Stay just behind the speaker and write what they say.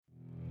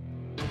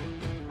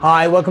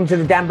Hi, welcome to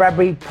the Dan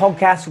Bradbury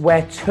podcast,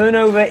 where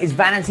turnover is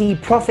vanity,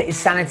 profit is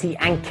sanity,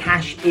 and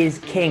cash is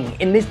king.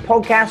 In this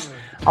podcast,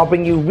 I'll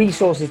bring you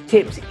resources,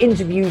 tips,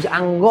 interviews,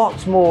 and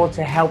lots more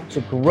to help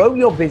to grow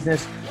your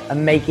business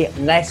and make it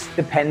less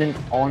dependent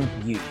on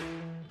you.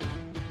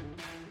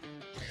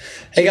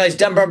 Hey guys,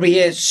 Dan Bradbury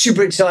here.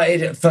 Super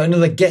excited for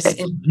another guest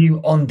interview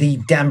on the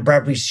Dan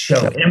Bradbury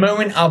Show. In a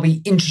moment, I'll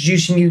be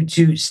introducing you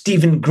to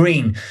Stephen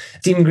Green.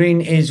 Stephen Green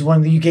is one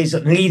of the UK's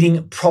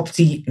leading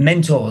property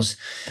mentors.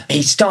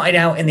 He started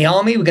out in the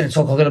army. We're going to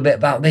talk a little bit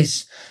about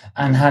this,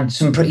 and had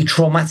some pretty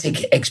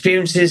traumatic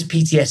experiences,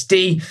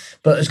 PTSD,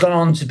 but has gone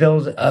on to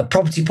build a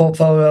property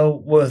portfolio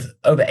worth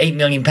over £8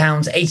 million,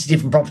 80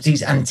 different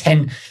properties and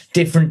 10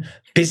 different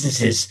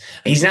businesses.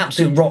 He's an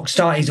absolute rock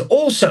star. He's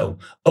also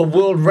a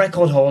world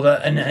record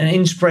holder and an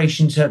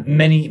inspiration to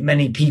many,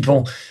 many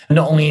people,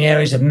 not only in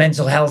areas of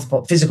mental health,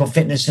 but physical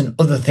fitness and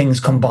other things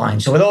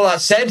combined. So with all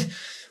that said,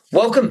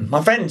 welcome,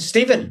 my friend,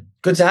 Stephen.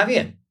 Good to have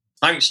you.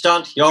 Thanks,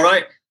 Dan. You all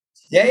right?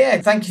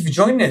 Yeah. Thank you for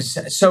joining us.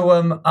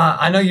 So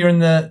I know you're in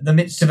the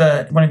midst of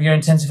one of your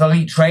intensive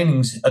elite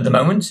trainings at the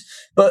moment,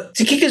 but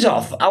to kick us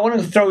off, I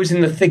want to throw us in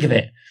the thick of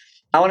it.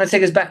 I want to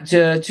take us back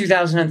to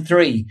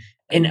 2003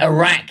 in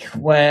Iraq,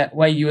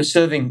 where you were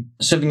serving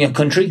your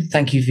country.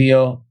 Thank you for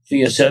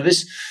your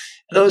service.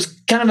 There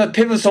was kind of a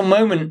pivotal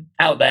moment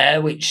out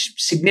there which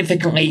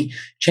significantly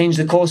changed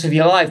the course of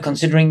your life,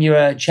 considering you're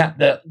a chap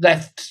that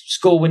left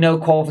school with no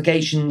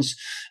qualifications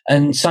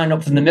and signed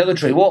up for the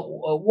military.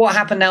 What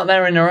happened out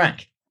there in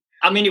Iraq?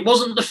 I mean, it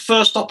wasn't the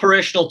first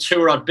operational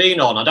tour I'd been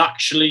on. I'd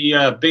actually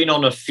been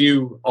on a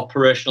few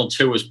operational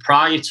tours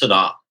prior to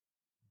that.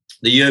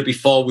 The year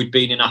before, we'd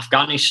been in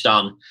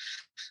Afghanistan,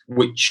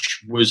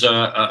 which was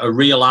a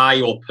real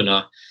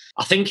eye-opener.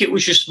 I think it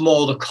was just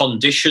more the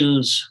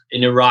conditions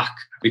in Iraq,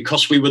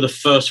 because we were the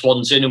first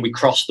ones in and we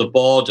crossed the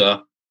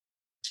border.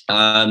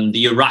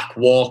 The Iraq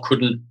war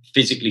couldn't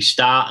physically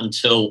start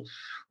until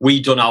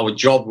we'd done our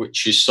job,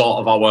 which is sort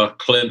of our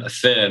claim to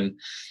fame.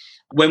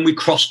 When we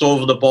crossed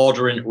over the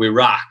border into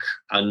Iraq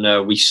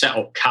and we set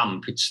up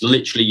camp, it's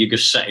literally you're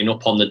just setting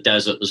up on the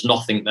desert. There's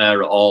nothing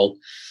there at all.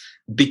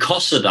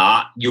 Because of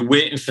that, you're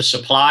waiting for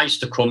supplies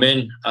to come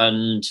in,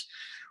 and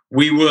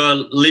we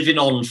were living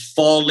on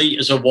 4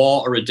 litres of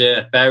water a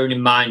day, bearing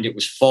in mind it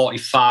was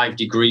 45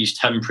 degrees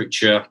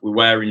temperature. We're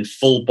wearing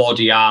full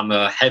body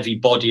armour, heavy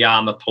body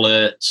armour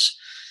plates,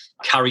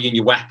 carrying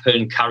your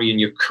weapon, carrying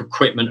your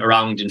equipment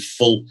around in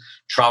full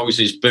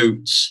trousers,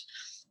 boots.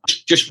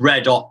 Just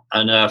red hot,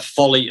 and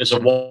 4 litres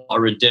of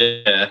water a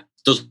day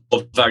doesn't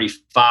go very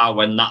far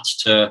when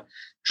that's to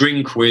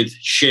drink with,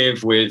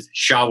 shave with,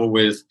 shower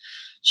with.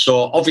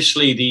 So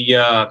obviously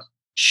the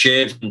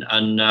shaving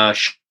and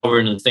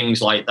showering and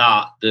things like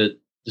that, the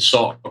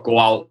sort of go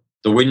out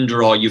the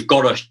window, or you've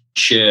got to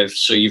shave.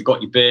 So you've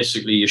got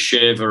basically your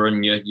shaver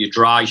and your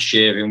dry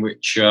shaving,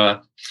 which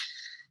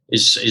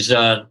is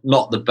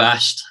not the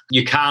best.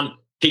 You can't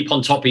keep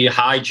on top of your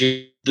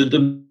hygiene.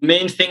 The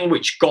main thing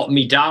which got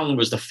me down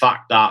was the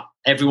fact that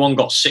everyone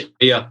got sick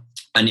here,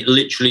 and it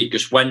literally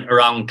just went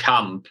around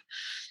camp.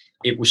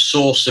 It was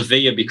so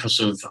severe because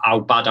of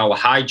how bad our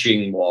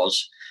hygiene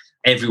was.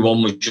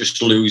 Everyone was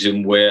just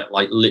losing weight,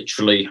 like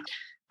literally.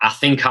 I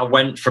think I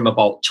went from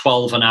about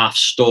 12.5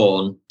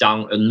 stone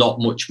down to not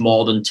much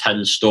more than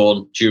 10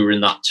 stone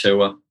during that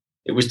tour.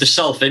 It was the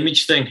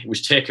self-image thing. It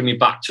was taking me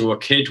back to a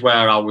kid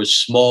where I was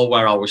small,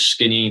 where I was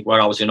skinny,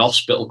 where I was in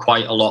hospital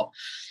quite a lot.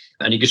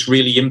 And it just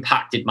really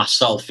impacted my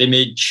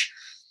self-image.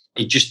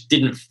 It just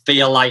didn't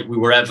feel like we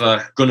were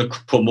ever going to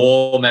come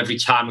home. Every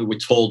time we were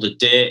told a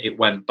date, it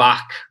went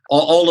back.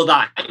 All of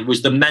that, it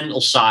was the mental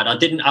side. I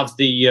didn't have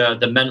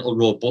the mental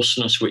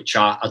robustness, which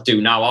I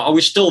do now. I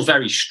was still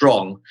very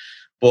strong,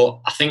 but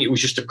I think it was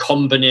just a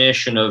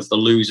combination of the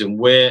losing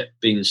weight,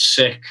 being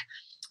sick,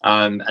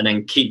 and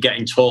then keep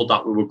getting told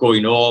that we were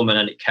going home, and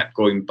then it kept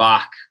going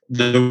back.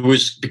 There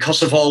was,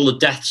 because of all the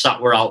deaths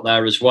that were out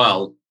there as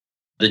well,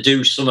 they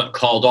do something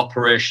called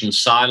Operation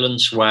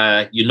Silence,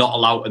 where you're not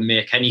allowed to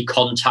make any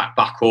contact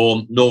back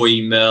home, no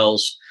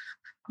emails.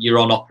 You're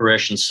on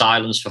Operation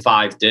Silence for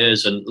 5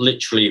 days. And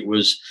literally it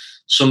was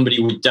somebody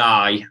would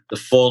die, the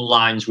phone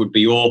lines would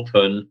be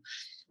open.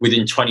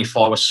 Within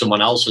 24 hours,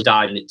 someone else had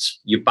died, and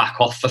you're back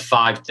off for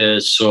 5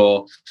 days.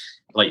 So,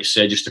 like you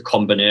say, just a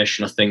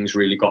combination of things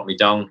really got me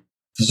down.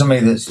 For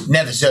somebody that's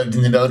never served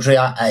in the military,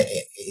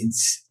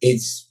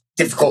 it's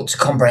difficult to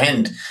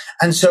comprehend.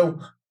 And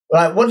so,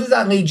 like, what does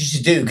that lead you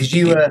to do? Because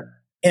you were,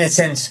 in a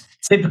sense,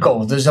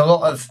 typical. There's a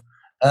lot of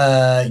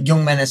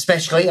young men,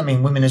 especially, I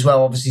mean, women as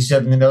well, obviously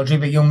serving in the military,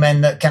 but young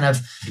men that kind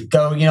of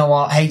go, you know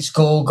what, hate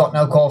school, got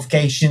no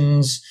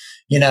qualifications,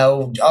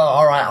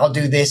 all right, I'll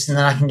do this, and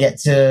then I can get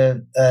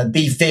to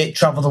be fit,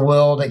 travel the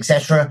world,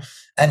 etc.,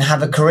 and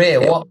have a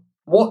career.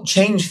 What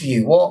changed for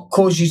you? What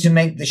caused you to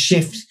make the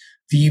shift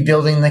for you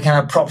building the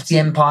kind of property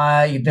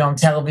empire? You've been on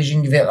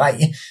television.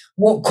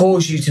 What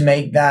caused you to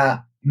make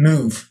that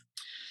move?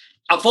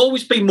 I've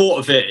always been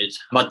motivated.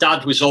 My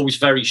dad was always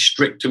very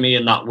strict to me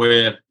in that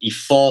way. He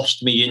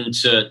forced me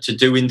into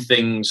doing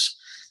things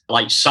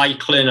like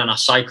cycling, and I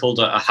cycled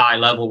at a high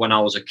level when I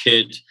was a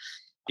kid.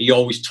 He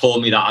always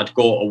told me that I'd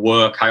go to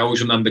work. I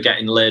always remember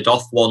getting laid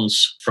off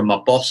once from my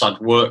boss. I'd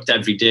worked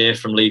every day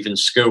from leaving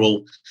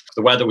school.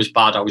 The weather was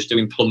bad. I was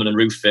doing plumbing and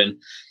roofing.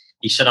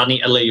 He said, I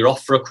need to lay you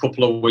off for a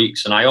couple of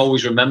weeks. And I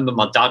always remember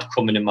my dad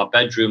coming in my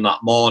bedroom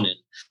that morning.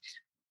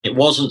 It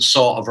wasn't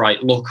sort of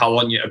right, look, I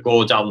want you to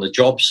go down the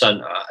job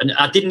centre. And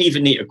I didn't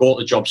even need to go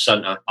to the job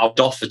centre. I was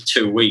off for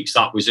 2 weeks.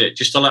 That was it.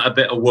 Just to let a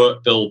bit of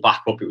work build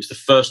back up. It was the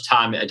first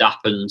time it had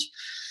happened.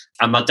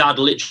 And my dad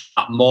literally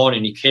that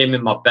morning, he came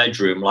in my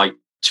bedroom like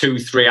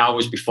 2-3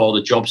 hours before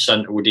the job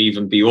centre would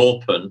even be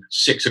open,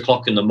 6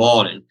 o'clock in the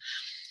morning,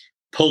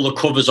 pulled the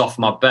covers off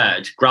my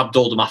bed, grabbed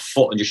hold of my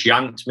foot and just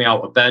yanked me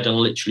out of bed and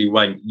literally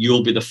went,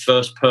 you'll be the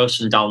first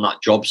person down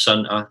that job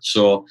centre.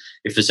 So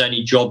if there's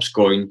any jobs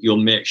going, you'll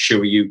make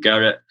sure you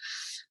get it.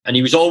 And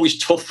he was always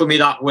tough for me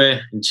that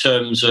way in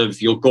terms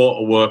of you'll go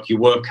to work, you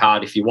work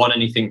hard. If you want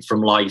anything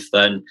from life,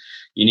 then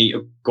you need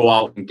to go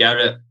out and get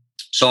it.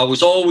 So I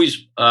was always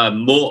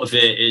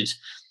motivated.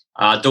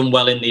 I'd done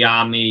well in the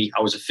army.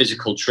 I was a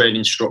physical training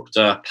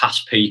instructor,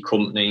 past P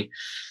company.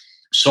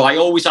 So I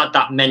always had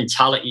that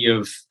mentality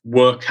of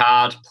work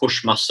hard,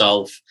 push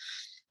myself.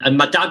 And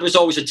my dad was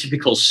always a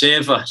typical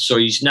saver. So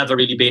he's never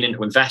really been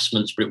into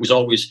investments, but it was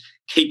always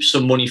keep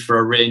some money for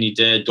a rainy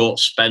day, don't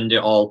spend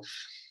it all.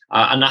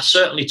 And I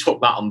certainly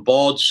took that on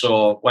board.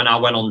 So when I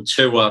went on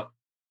tour,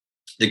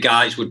 the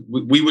guys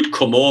we would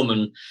come home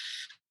and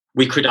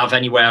we could have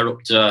anywhere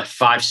up to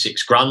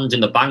 5-6 grand in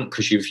the bank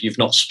because you've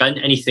not spent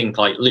anything,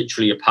 like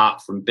literally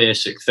apart from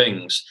basic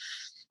things.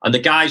 And the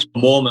guys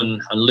come home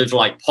and live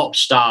like pop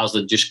stars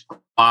that just go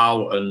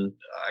out and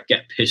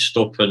get pissed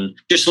up and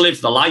just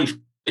live the life,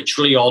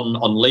 literally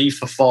on leave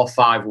for 4 or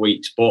 5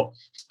 weeks. But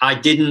I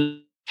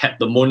didn't keep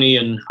the money,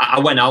 and I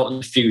went out on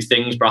a few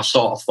things, but I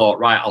sort of thought,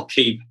 right, I'll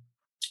keep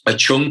a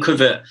chunk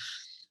of it.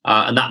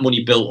 And that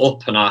money built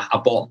up, and I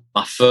bought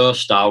my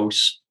first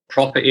house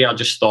property. I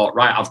just thought,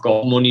 right, I've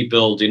got money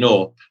building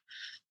up.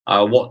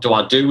 What do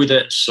I do with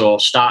it? So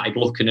started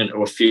looking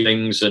into a few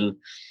things, and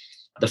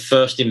the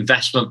first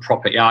investment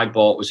property I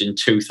bought was in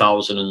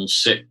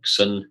 2006,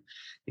 and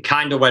it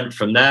kind of went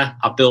from there.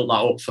 I built that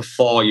up for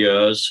 4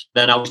 years.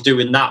 Then I was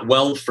doing that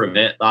well from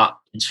it that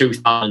in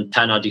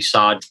 2010 I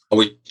decided I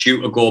was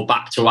due to go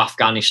back to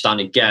Afghanistan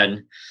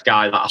again. The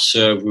guy that I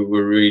served, we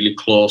were really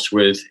close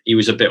with. He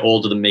was a bit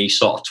older than me,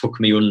 sort of took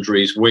me under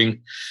his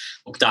wing,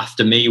 looked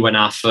after me when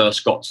I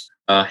first got.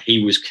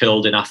 He was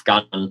killed in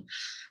Afghanistan.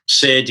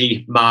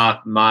 Sadie, my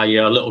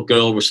little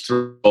girl, was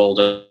 3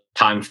 older.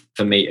 Time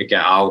for me to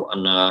get out,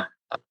 and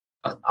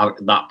at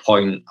that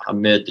point I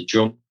made the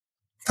jump.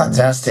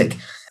 Fantastic.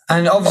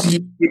 And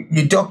obviously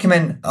you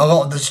document a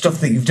lot of the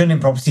stuff that you've done in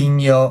property in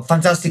your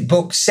fantastic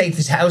book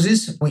Safest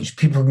Houses, which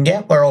people can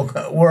get where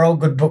all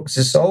good books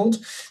are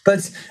sold.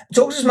 But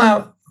talk to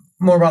us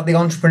more about the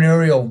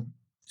entrepreneurial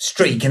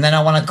streak, and then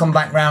I want to come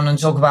back round and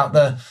talk about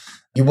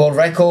your world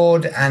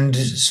record and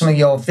some of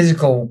your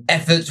physical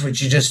efforts,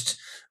 which are just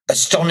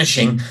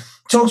astonishing.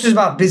 Talk to us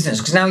about business,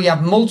 because now you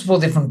have multiple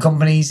different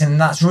companies and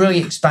that's really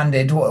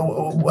expanded.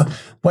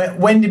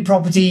 When did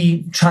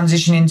property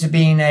transition into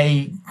being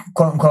a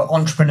quote-unquote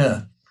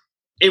entrepreneur?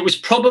 It was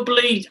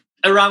probably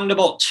around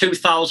about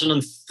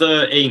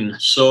 2013.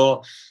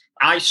 So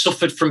I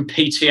suffered from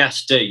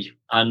PTSD,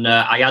 and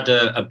I had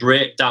a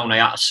breakdown. I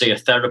had to see a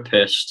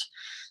therapist,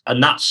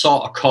 and that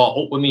sort of caught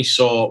up with me.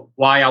 So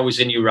while I was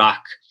in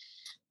Iraq,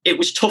 it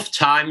was tough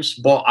times,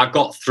 but I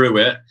got through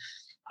it.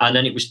 And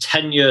then it was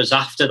 10 years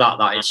after that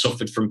I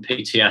suffered from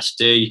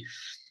PTSD.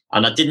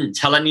 And I didn't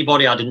tell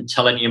anybody. I didn't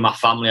tell any of my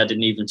family. I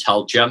didn't even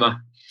tell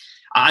Gemma.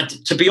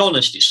 To be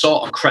honest, it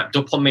sort of crept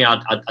up on me.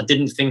 I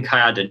didn't think I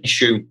had an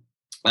issue.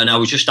 And I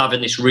was just having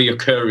this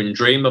reoccurring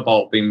dream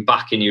about being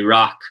back in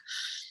Iraq.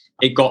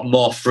 It got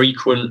more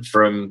frequent,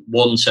 from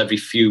once every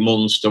few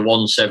months to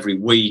once every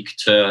week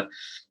to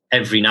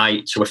every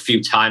night to a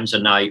few times a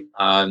night.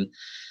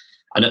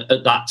 And at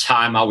that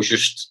time, I was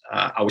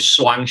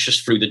so anxious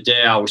through the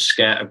day. I was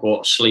scared to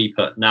go to sleep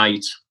at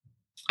night.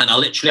 And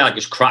I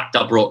just cracked.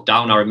 I broke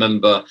down. I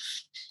remember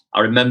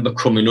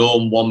coming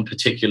home one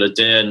particular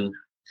day, and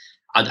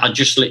I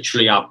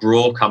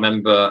broke. I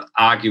remember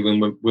arguing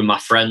with my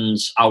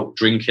friends, out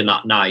drinking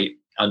that night,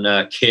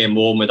 and came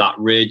home with that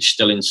rage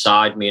still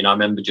inside me. And I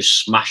remember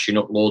just smashing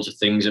up loads of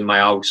things in my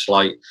house,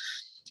 like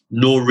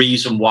no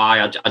reason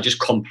why. I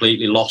just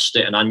completely lost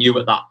it. And I knew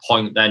at that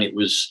point then it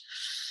was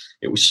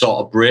sort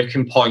of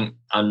breaking point.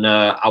 And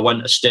I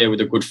went to stay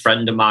with a good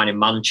friend of mine in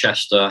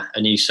Manchester,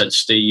 and he said,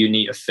 Steve, you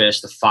need to face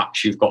the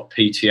facts. You've got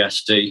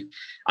PTSD.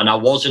 And I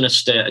was in a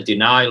state of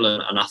denial,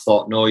 and I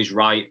thought, no, he's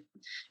right.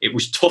 It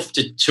was tough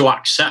to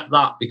accept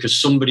that, because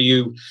somebody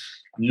who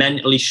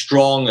mentally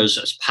strong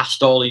has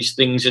passed all these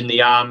things in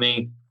the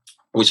army,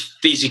 was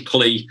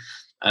physically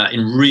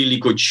in really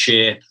good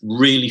shape,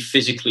 really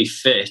physically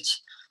fit,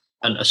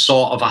 and to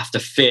sort of have to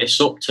face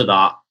up to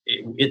that,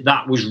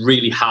 that was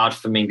really hard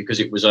for me, because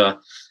it was a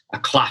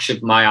clash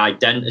of my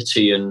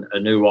identity and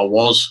who I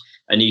was.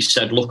 And he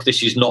said, look,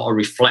 this is not a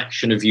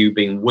reflection of you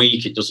being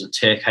weak. It doesn't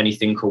take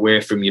anything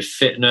away from your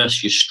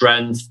fitness, your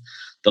strength,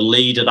 the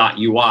leader that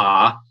you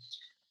are.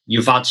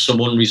 You've had some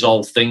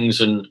unresolved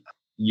things and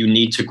you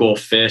need to go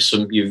face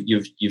them.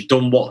 You've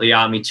done what the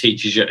army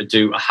teaches you to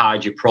do, to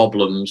hide your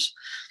problems.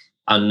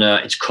 And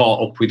it's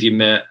caught up with you,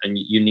 mate, and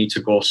you need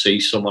to go see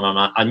someone.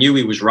 And I knew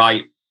he was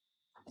right.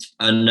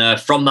 And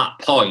from that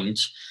point,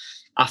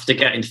 after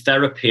getting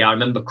therapy, I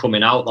remember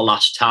coming out the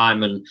last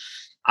time, and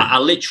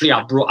I'm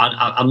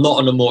not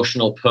an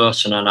emotional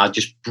person, and I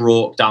just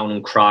broke down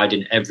and cried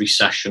in every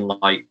session,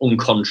 like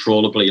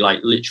uncontrollably, like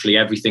literally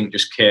everything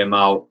just came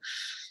out.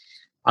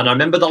 And I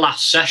remember the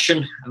last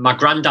session, my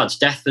granddad's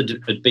death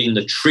had been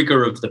the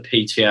trigger of the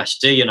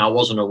PTSD, and I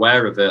wasn't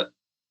aware of it.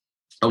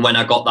 And when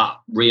I got that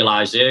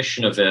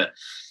realization of it,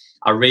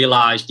 I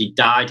realized he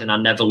died, and I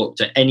never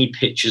looked at any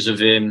pictures of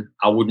him.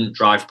 I wouldn't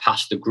drive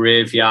past the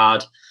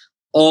graveyard,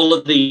 all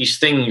of these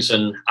things.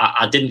 And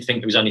I didn't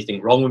think there was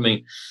anything wrong with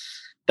me.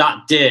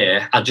 That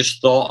day, I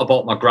just thought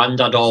about my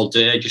granddad all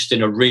day, just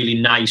in a really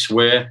nice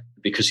way,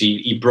 because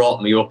he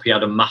brought me up. He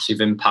had a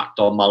massive impact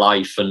on my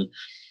life. And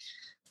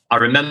I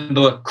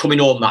remember coming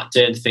home that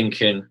day and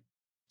thinking,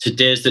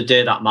 today's the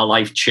day that my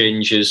life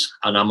changes,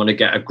 and I'm going to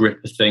get a grip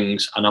of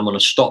things, and I'm going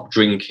to stop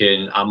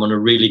drinking. I'm going to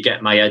really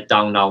get my head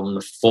down now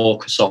and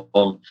focus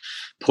on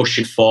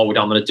pushing forward.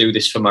 I'm going to do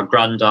this for my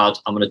granddad.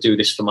 I'm going to do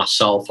this for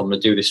myself. I'm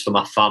going to do this for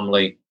my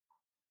family.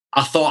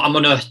 I thought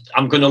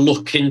I'm going to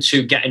look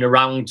into getting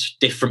around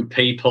different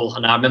people.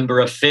 And I remember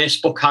a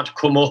Facebook ad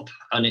come up,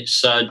 and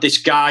it's this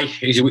guy.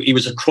 He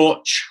was a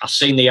coach. I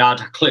seen the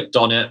ad, I clicked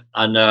on it,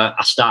 and I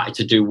started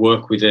to do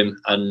work with him.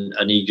 And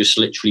he just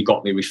literally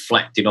got me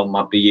reflecting on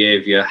my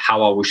behaviour,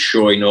 how I was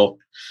showing up,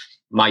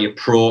 my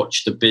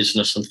approach to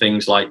business and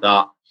things like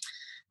that.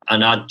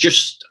 And I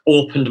just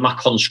opened my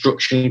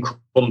construction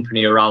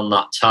company around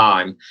that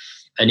time.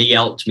 And he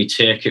helped me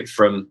take it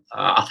from,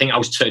 I think I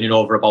was turning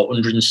over about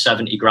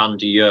 170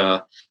 grand a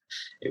year.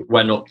 It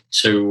went up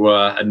to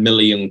 £1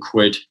 million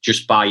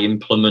just by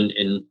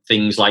implementing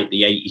things like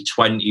the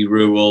 80-20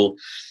 rule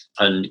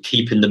and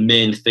keeping the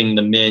main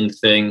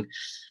thing,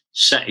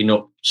 setting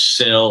up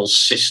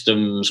sales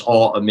systems,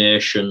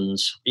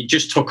 automations. It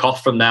just took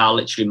off from there.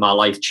 Literally, my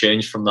life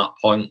changed from that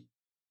point.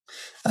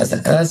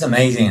 That's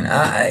amazing.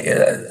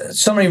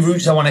 So many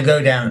routes I want to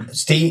go down,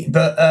 Steve,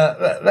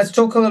 but let's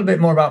talk a little bit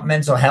more about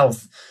mental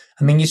health.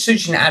 I mean, you're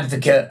such an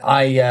advocate.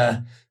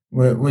 I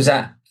was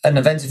at an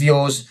event of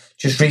yours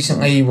just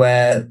recently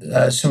where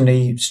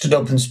somebody stood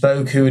up and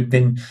spoke who had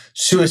been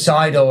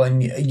suicidal,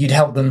 and you'd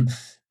help them.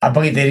 I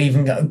believe they'd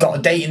even got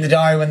a date in the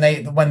diary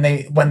when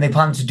they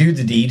planned to do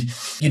the deed.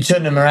 You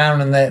turned them around,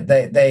 and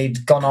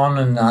they'd gone on,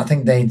 and I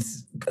think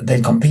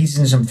they'd competed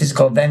in some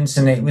physical events,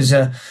 and it was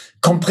a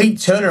complete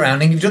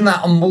turnaround. And you've done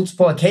that on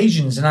multiple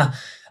occasions. And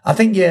I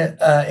think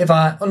if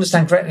I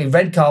understand correctly,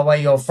 Redcar, where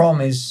you're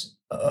from, is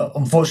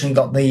unfortunately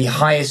got the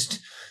highest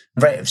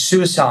rate of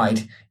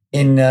suicide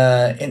in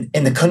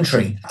the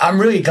country. I'm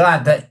really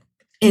glad that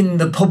in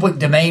the public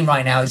domain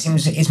right now, it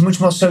seems it's much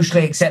more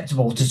socially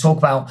acceptable to talk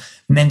about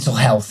mental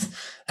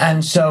health.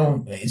 And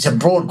so it's a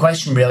broad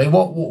question, really.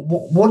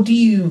 What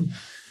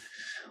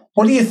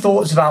are your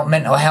thoughts about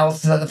mental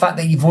health? The fact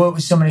that you've worked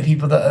with so many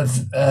people that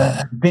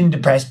have been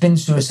depressed, been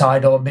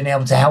suicidal, and been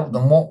able to help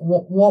them.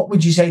 What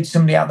would you say to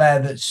somebody out there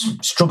that's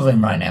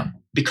struggling right now?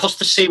 Because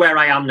to see where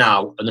I am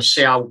now, and to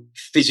see how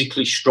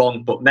physically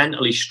strong but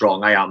mentally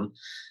strong I am,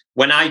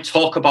 when I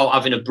talk about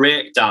having a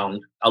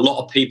breakdown, a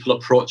lot of people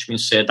approach me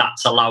and say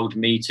that's allowed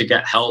me to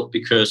get help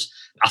because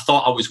I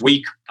thought I was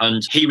weak.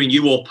 And hearing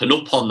you open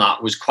up on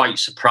that was quite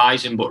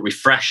surprising but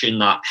refreshing,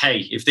 that,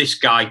 hey, if this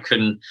guy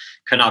can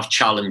have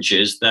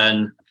challenges,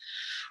 then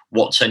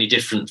what's any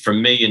different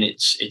from me? And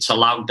it's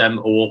allowed them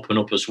to open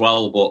up as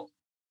well. But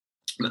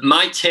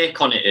my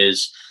take on it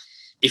is,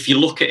 if you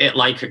look at it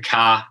like a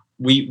car,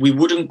 we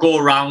wouldn't go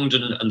around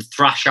and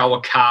thrash our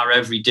car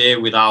every day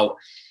without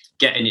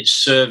getting it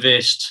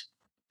serviced,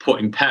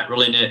 putting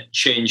petrol in it,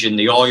 changing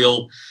the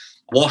oil,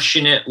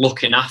 washing it,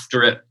 looking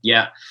after it.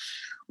 Yeah,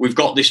 we've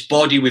got this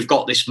body, we've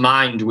got this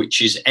mind,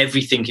 which is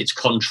everything. It's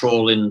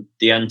controlling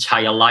the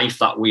entire life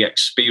that we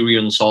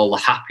experience, all the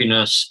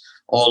happiness,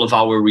 all of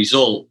our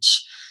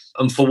results.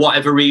 And for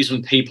whatever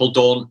reason, people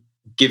don't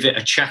give it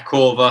a check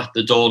over.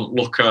 They don't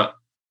look at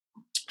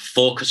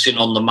focusing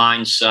on the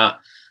mindset,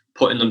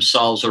 putting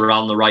themselves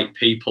around the right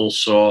people.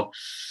 So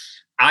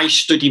I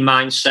study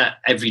mindset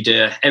every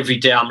day. Every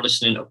day I'm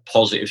listening to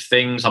positive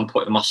things. I'm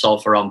putting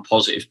myself around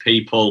positive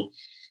people.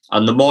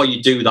 And the more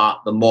you do that,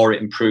 the more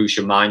it improves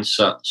your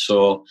mindset.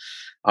 So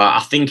I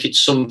think it's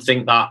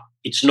something that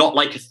it's not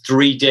like a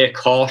 3-day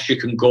course you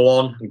can go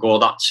on and go,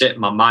 that's it,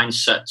 my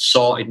mindset's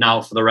sorted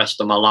now for the rest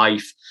of my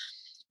life.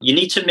 You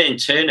need to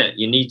maintain it.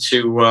 You need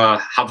to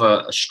have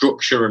a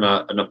structure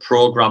and a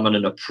program and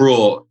an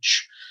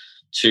approach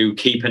to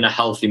keeping a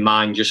healthy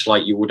mind, just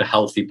like you would a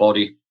healthy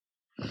body.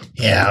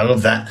 Yeah, I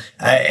love that.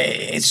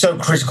 It's so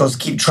critical to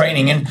keep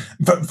training. And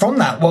from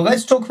that, well,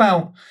 let's talk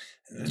about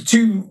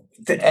two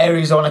the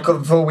areas I want to cover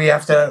before we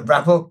have to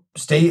wrap up,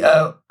 Steve.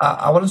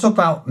 I want to talk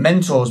about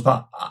mentors,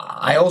 but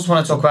I also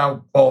want to talk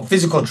about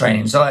physical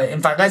training. So,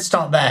 in fact, let's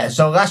start there.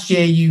 So, last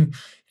year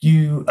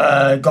you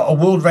got a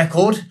world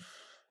record,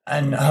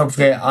 and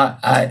hopefully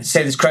I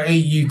say this correctly.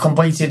 You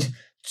completed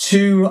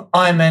 2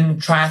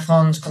 Ironman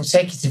triathlons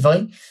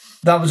consecutively.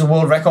 That was a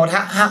world record.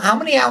 How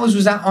many hours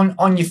was that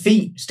on your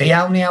feet, Steve?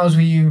 How many hours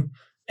were you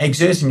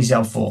exerting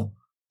yourself for?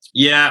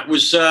 Yeah, it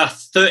was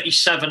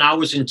 37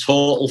 hours in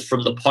total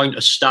from the point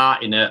of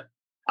starting it.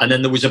 And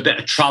then there was a bit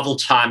of travel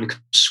time because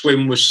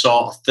swim was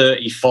sort of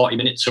 30, 40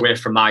 minutes away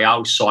from my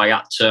house. So I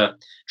had to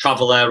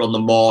travel there on the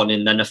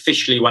morning. Then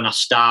officially when I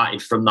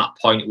started from that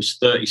point, it was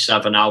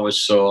 37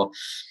 hours. So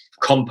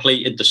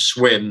completed the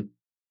swim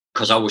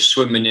because I was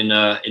swimming in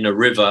a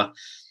river.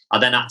 I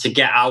then had to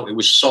get out. It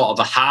was sort of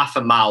a half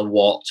a mile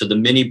walk to the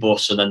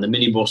minibus and then the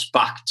minibus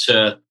back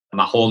to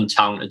my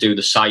hometown to do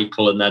the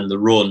cycle and then the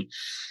run.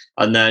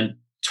 And then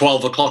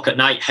 12 o'clock at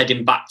night,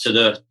 heading back to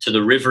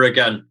the river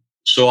again.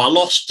 So I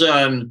lost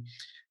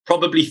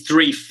probably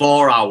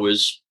 3-4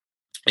 hours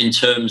in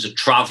terms of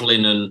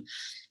traveling and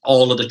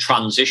all of the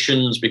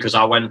transitions because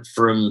I went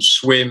from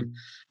swim,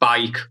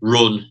 bike,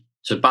 run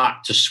to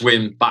back to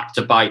swim, back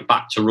to bike,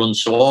 back to run.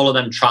 So all of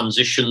them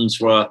transitions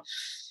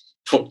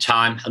took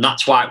time. And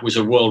that's why it was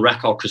a world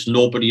record because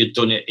nobody had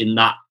done it in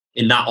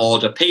that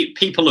order.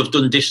 People have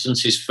done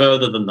distances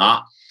further than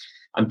that.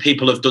 And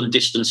people have done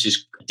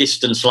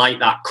distance like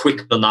that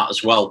quicker than that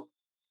as well.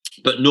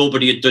 But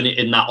nobody had done it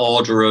in that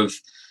order of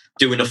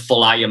doing a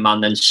full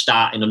Ironman, then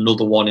starting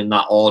another one in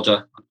that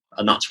order.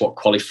 And that's what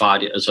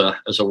qualified it as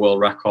a world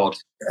record.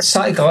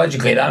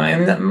 Psychologically, I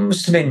mean, that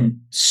must have been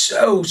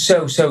so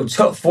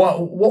tough.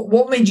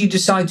 What made you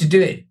decide to do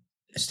it,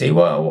 Steve?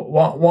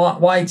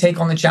 Why take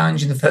on the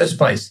challenge in the first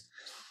place?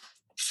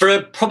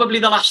 For probably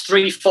the last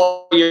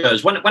 3-4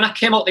 years, when I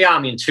came out of the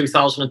army in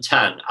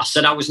 2010, I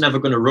said I was never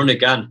going to run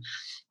again.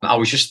 I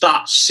was just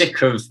that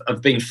sick of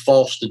being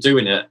forced to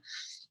doing it.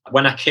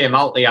 When I came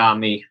out of the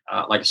army,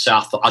 like I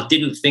said, I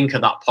didn't think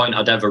at that point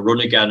I'd ever run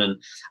again.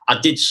 And I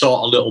did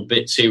sort of little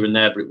bits here and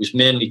there, but it was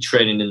mainly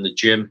training in the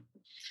gym.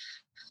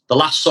 The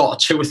last sort of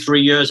 2 or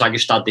 3 years, I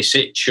just had this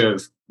itch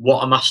of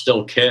what am I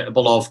still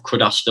capable of?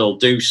 Could I still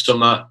do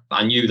something?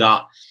 I knew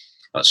that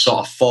at sort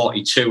of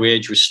 42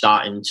 age was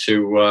starting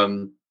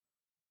to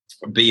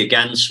be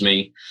against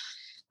me.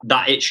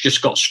 That itch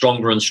just got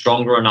stronger and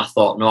stronger, and I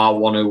thought, no, I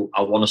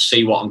want to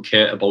see what I'm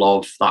capable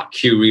of. That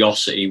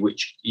curiosity,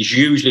 which is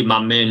usually my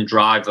main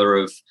driver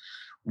of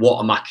what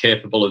am I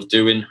capable of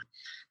doing.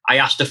 I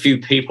asked a few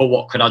people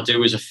what could I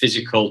do as a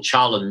physical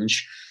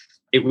challenge.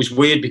 It was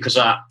weird because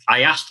I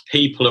asked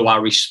people who I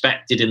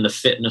respected in the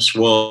fitness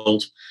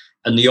world,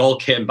 and they all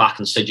came back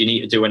and said, you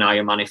need to do an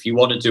Ironman. If you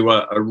want to do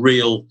a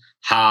real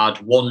hard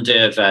one-day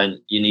event,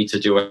 you need to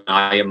do an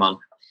Ironman.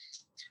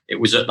 It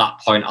was at that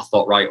point I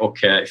thought, right,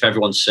 okay, if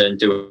everyone's saying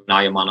do an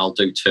Ironman, I'll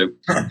do too.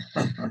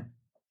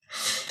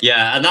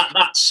 Yeah, and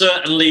that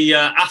certainly,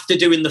 after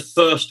doing the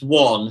first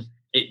one,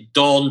 it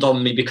dawned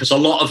on me because a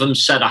lot of them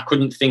said I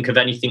couldn't think of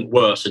anything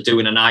worse than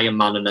doing an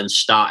Ironman and then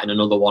starting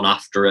another one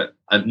after it.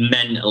 And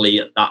mentally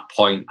at that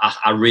point,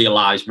 I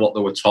realised what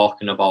they were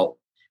talking about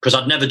because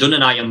I'd never done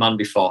an Ironman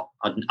before.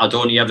 I'd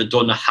only ever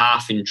done a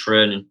half in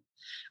training.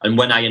 And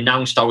when I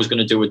announced I was going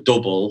to do a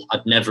double,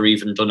 I'd never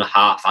even done a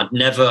half. I'd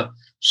never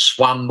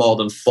swam more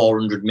than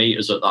 400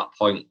 meters at that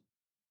point.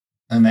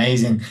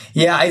 Amazing.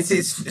 Yeah,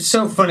 it's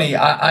so funny.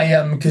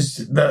 I because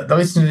the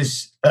listener to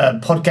this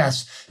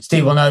podcast,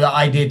 Steve, will know that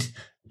I did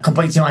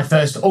completing my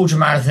first ultra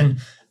marathon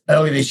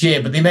earlier this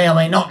year, but they may or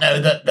may not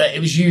know that it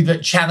was you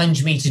that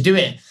challenged me to do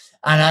it.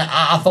 And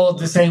I followed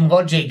the same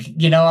logic.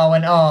 You know, I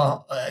went,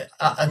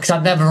 because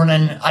I'd never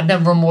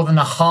run more than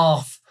a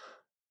half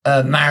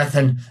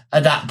marathon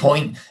at that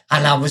point,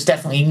 and I was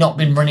definitely not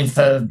been running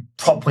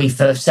properly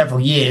for several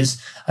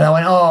years. And I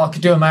went, I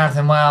could do a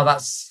marathon. Well,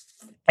 that's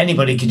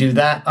anybody could do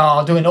that.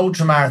 I'll do an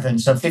ultra marathon,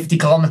 so 50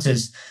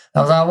 kilometers.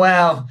 I was like,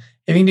 well,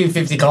 if you can do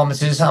 50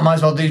 kilometers, I might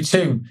as well do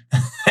 2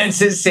 and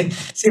see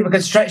if I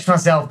can stretch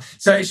myself.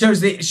 So it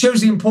shows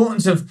the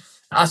importance of,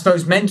 I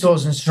suppose,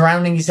 mentors and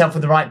surrounding yourself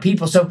with the right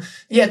people. So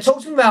yeah,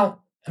 talk to me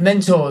about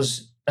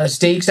mentors,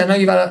 Steve, because I know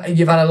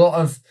you've had a lot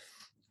of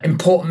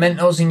important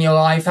mentors in your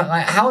life.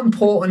 Like,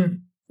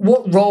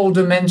 what role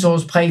do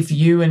mentors play for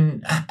you,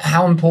 and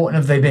how important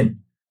have they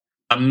been?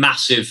 A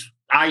massive.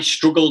 I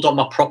struggled on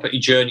my property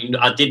journey.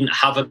 I didn't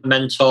have a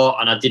mentor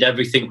and I did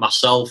everything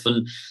myself.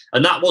 And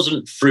that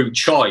wasn't through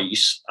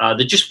choice.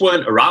 They just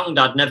weren't around.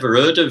 I'd never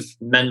heard of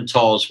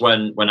mentors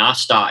when I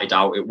started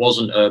out. It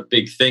wasn't a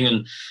big thing.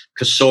 And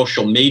because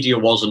social media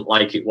wasn't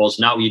like it was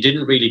now, you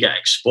didn't really get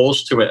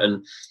exposed to it.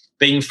 And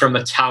being from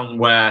a town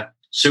where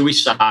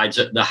suicide's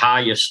at the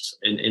highest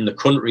in the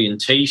country in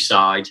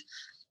Teesside,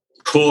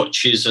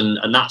 coaches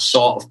and that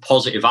sort of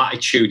positive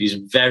attitude is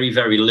very,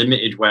 very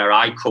limited where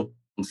I come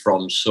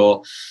from.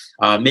 So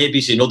maybe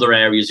it's in other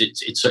areas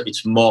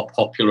it's more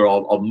popular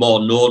or more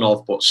known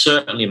of, but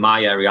certainly in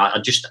my area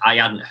I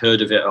hadn't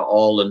heard of it at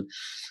all. And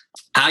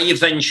I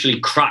eventually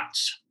cracked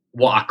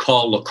what I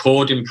call the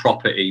code in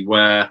property,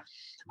 where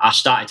I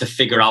started to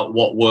figure out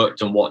what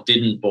worked and what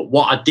didn't. But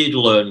what I did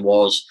learn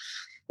was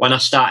when I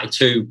started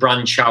to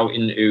branch out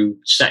into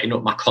setting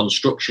up my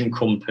construction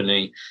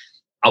company,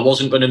 I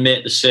wasn't going to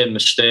make the same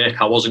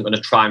mistake. I wasn't going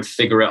to try and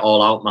figure it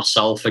all out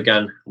myself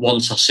again.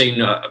 Once I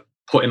seen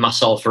putting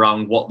myself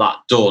around what that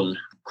done,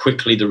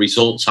 quickly the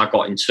results I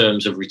got in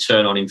terms of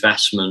return on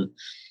investment,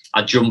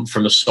 I jumped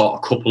from a sort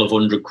of couple of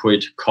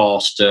 £100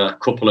 course to a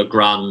couple of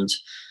grand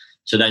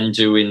to then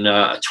doing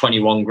a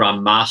 21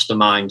 grand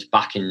mastermind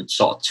back in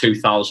sort of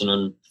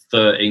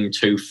 2013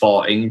 to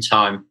 14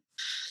 time.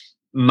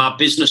 My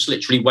business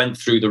literally went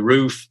through the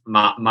roof.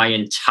 My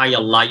entire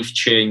life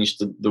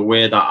changed, the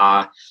way that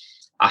I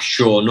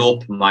shown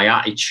up, my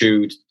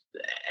attitude,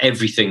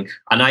 everything.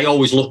 And I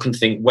always look and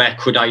think, where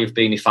could I have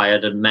been if I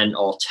had a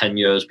mentor 10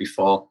 years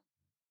before?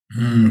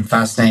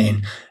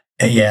 Fascinating.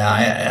 Yeah,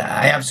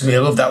 I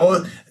absolutely love that.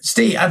 Well,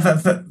 Steve,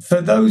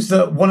 for those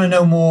that want to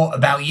know more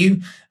about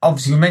you,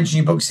 obviously we mentioned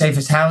your book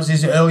Safest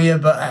Houses earlier,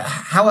 but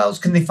how else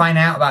can they find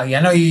out about you? I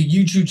know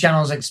your YouTube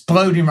channel is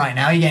exploding right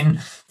now. You're getting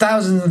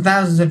thousands and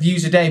thousands of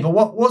views a day, but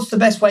what's the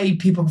best way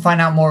people can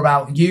find out more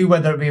about you,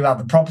 whether it be about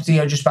the property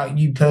or just about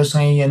you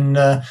personally and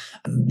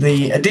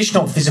the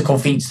additional physical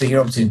feats that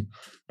you're up to?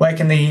 Where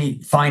can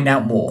they find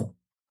out more?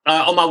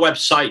 On my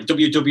website,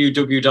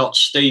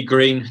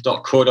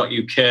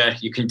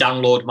 www.stevegreen.co.uk, you can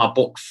download my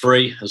book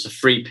free. There's a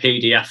free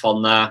PDF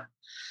on there.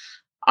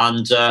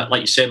 And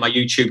like you say, my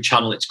YouTube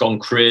channel, it's gone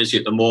crazy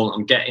at the moment.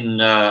 I'm getting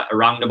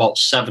around about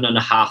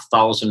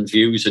 7,500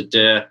 views a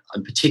day.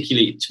 And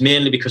particularly, it's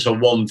mainly because of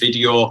one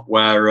video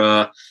where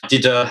I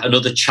did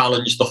another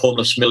challenge, the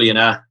Homeless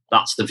Millionaire.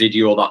 That's the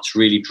video that's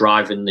really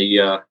driving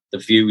the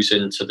views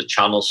into the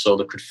channel, so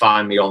they could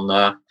find me on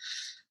there.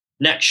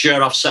 Next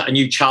year, I've set a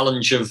new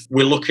challenge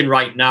we're looking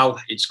right now,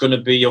 it's going to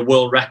be a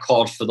world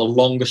record for the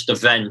longest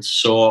event.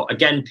 So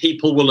again,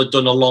 people will have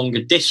done a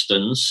longer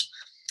distance,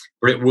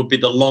 but it will be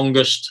the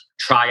longest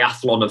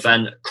triathlon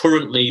event.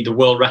 Currently, the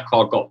world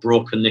record got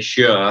broken this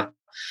year,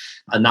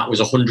 and that was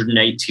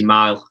 180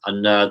 mile.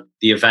 And the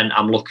event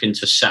I'm looking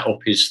to set up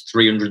is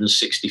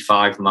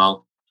 365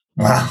 mile.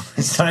 Wow,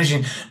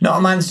 astonishing. Not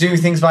a man to do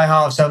things by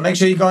half. So make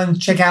sure you go and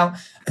check out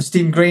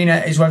Stephen Green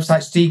at his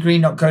website,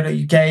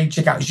 stevegreen.co.uk.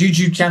 Check out his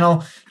YouTube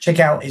channel. Check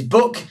out his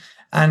book.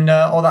 And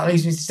all that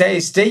leaves me to say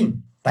is, Steve,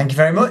 thank you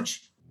very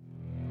much.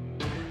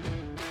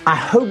 I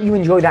hope you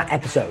enjoyed that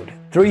episode.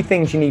 3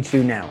 things you need to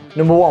do now.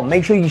 Number 1,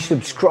 make sure you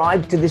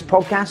subscribe to this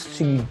podcast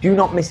so you do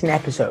not miss an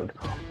episode.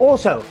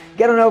 Also,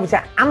 get on over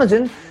to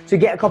Amazon to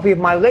get a copy of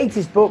my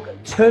latest book,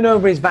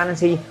 Turnover is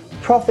Vanity,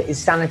 Profit is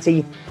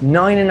Sanity,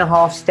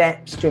 9.5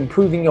 steps to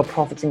improving your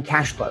profits and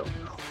cash flow.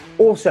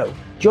 Also,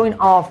 join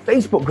our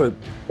Facebook group,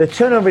 the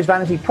Turnover is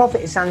Vanity,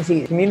 Profit is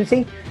Sanity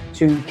community,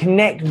 to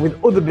connect with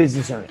other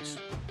business owners.